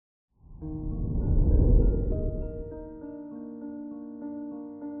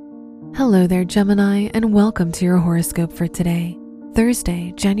Hello there, Gemini, and welcome to your horoscope for today,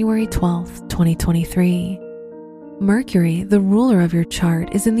 Thursday, January 12th, 2023. Mercury, the ruler of your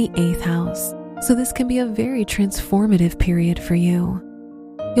chart, is in the 8th house, so this can be a very transformative period for you.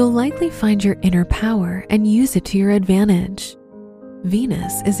 You'll likely find your inner power and use it to your advantage.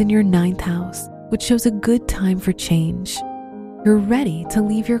 Venus is in your 9th house, which shows a good time for change. You're ready to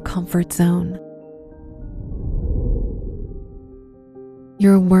leave your comfort zone.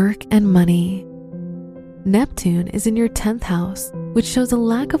 Your work and money. Neptune is in your 10th house, which shows a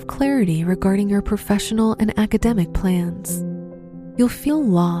lack of clarity regarding your professional and academic plans. You'll feel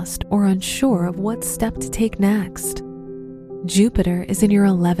lost or unsure of what step to take next. Jupiter is in your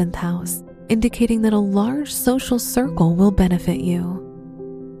 11th house, indicating that a large social circle will benefit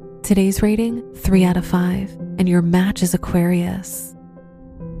you. Today's rating, 3 out of 5, and your match is Aquarius.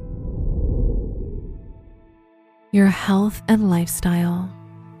 Your health and lifestyle.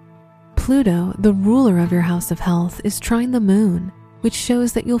 Pluto, the ruler of your house of health, is trine the moon, which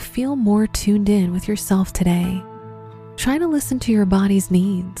shows that you'll feel more tuned in with yourself today. Try to listen to your body's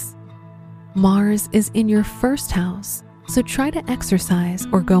needs. Mars is in your 1st house, so try to exercise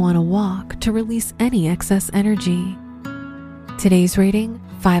or go on a walk to release any excess energy. Today's rating,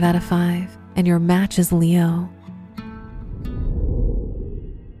 5 out of 5, and your match is Leo.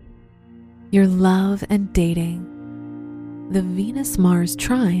 Your love and dating. The Venus-Mars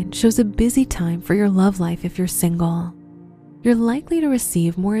trine shows a busy time for your love life if you're single. You're likely to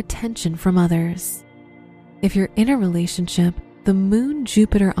receive more attention from others. If you're in a relationship, the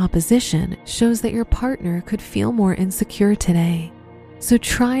Moon-Jupiter opposition shows that your partner could feel more insecure today, so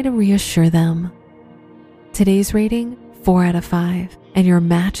try to reassure them. Today's rating, 4 out of 5, and your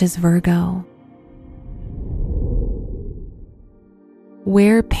match is Virgo.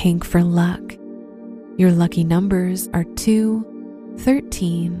 Wear pink for luck. Your lucky numbers are 2,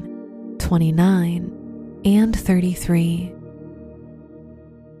 13, 29, and 33.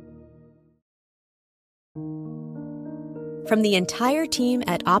 From the entire team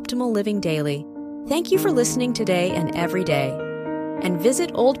at Optimal Living Daily, thank you for listening today and every day. And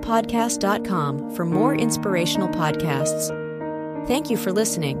visit oldpodcast.com for more inspirational podcasts. Thank you for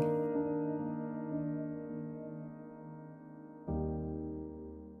listening.